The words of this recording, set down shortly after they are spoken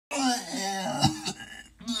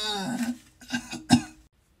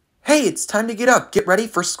Hey, it's time to get up. Get ready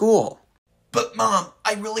for school. But Mom,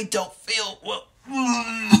 I really don't feel well.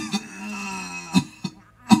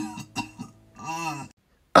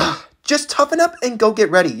 Just toughen up and go get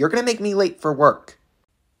ready. You're gonna make me late for work.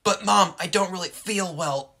 But Mom, I don't really feel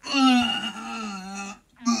well.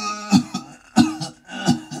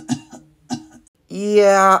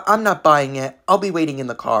 Yeah, I'm not buying it. I'll be waiting in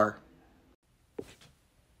the car.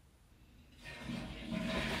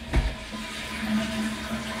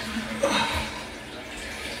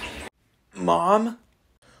 Mom?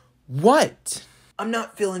 What? I'm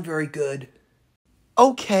not feeling very good.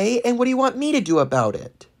 Okay, and what do you want me to do about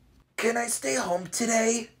it? Can I stay home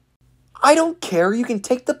today? I don't care. You can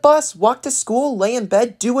take the bus, walk to school, lay in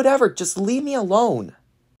bed, do whatever. Just leave me alone.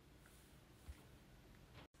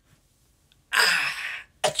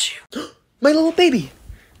 Achoo. My little baby.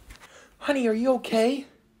 Honey, are you okay?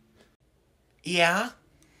 Yeah?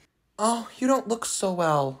 Oh, you don't look so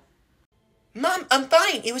well. Mom, I'm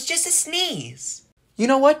fine. It was just a sneeze. You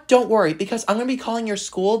know what? Don't worry, because I'm going to be calling your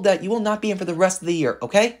school that you will not be in for the rest of the year,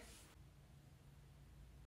 okay?